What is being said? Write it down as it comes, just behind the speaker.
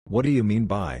What do you mean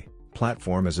by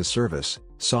platform as a service,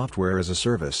 software as a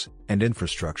service, and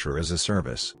infrastructure as a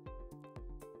service?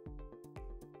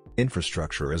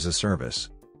 Infrastructure as a service.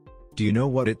 Do you know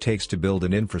what it takes to build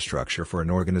an infrastructure for an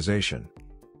organization?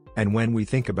 And when we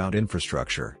think about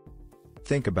infrastructure,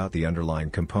 think about the underlying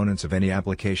components of any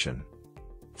application.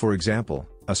 For example,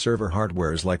 a server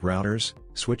hardware is like routers,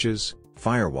 switches,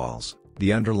 firewalls,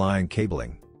 the underlying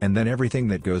cabling, and then everything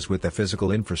that goes with the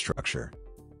physical infrastructure.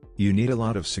 You need a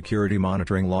lot of security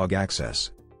monitoring, log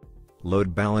access,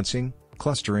 load balancing,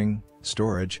 clustering,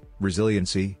 storage,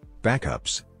 resiliency,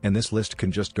 backups, and this list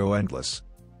can just go endless.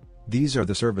 These are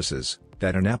the services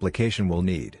that an application will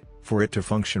need for it to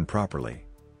function properly.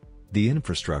 The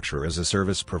infrastructure as a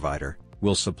service provider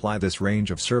will supply this range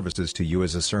of services to you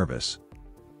as a service.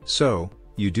 So,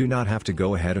 you do not have to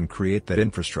go ahead and create that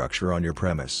infrastructure on your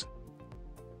premise.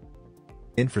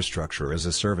 Infrastructure as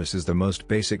a service is the most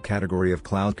basic category of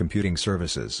cloud computing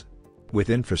services. With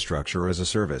infrastructure as a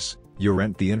service, you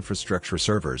rent the infrastructure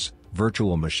servers,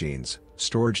 virtual machines,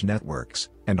 storage networks,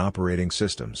 and operating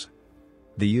systems.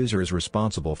 The user is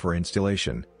responsible for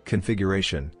installation,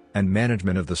 configuration, and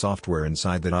management of the software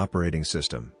inside that operating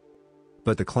system.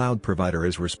 But the cloud provider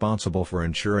is responsible for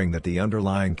ensuring that the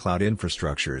underlying cloud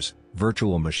infrastructures,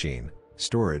 virtual machine,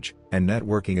 storage, and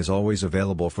networking is always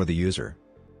available for the user.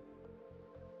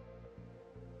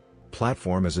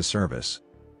 Platform as a service.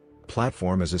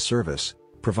 Platform as a service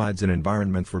provides an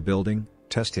environment for building,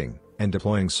 testing, and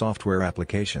deploying software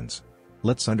applications.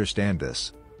 Let's understand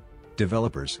this.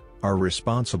 Developers are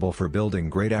responsible for building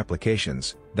great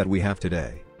applications that we have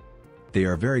today. They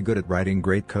are very good at writing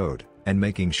great code and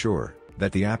making sure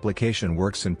that the application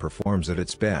works and performs at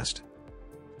its best.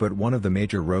 But one of the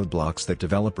major roadblocks that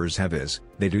developers have is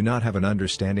they do not have an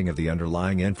understanding of the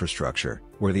underlying infrastructure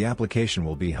where the application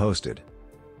will be hosted.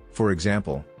 For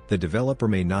example, the developer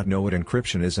may not know what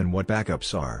encryption is and what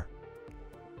backups are.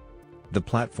 The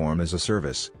platform as a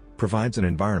service provides an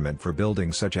environment for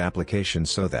building such applications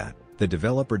so that the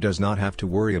developer does not have to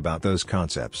worry about those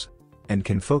concepts and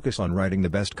can focus on writing the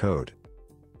best code.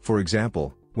 For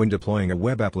example, when deploying a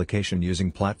web application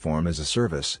using platform as a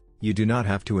service, you do not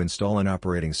have to install an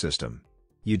operating system.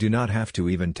 You do not have to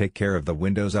even take care of the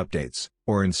Windows updates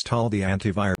or install the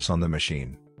antivirus on the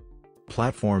machine.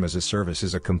 Platform as a service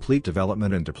is a complete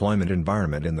development and deployment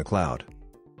environment in the cloud.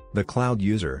 The cloud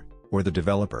user, or the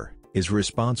developer, is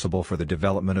responsible for the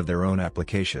development of their own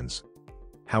applications.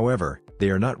 However, they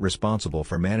are not responsible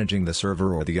for managing the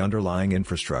server or the underlying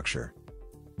infrastructure.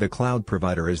 The cloud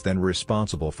provider is then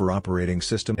responsible for operating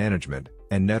system management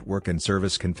and network and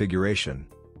service configuration.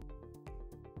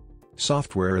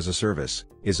 Software as a service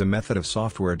is a method of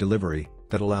software delivery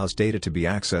that allows data to be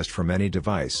accessed from any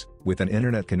device with an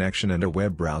internet connection and a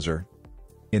web browser.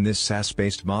 In this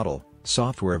SaaS-based model,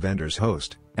 software vendors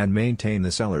host and maintain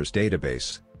the seller's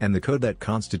database and the code that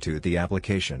constitute the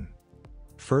application.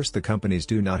 First, the companies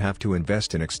do not have to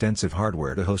invest in extensive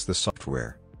hardware to host the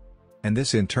software. And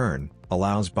this in turn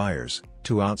allows buyers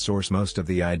to outsource most of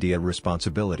the idea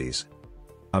responsibilities.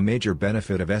 A major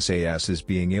benefit of SaaS is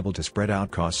being able to spread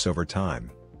out costs over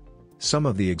time. Some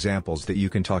of the examples that you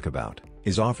can talk about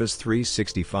is Office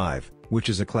 365, which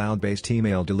is a cloud-based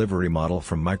email delivery model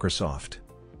from Microsoft.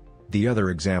 The other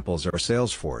examples are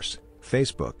Salesforce,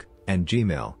 Facebook, and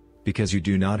Gmail, because you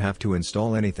do not have to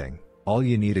install anything. All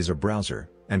you need is a browser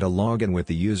and a login with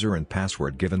the user and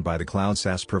password given by the cloud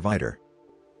SaaS provider.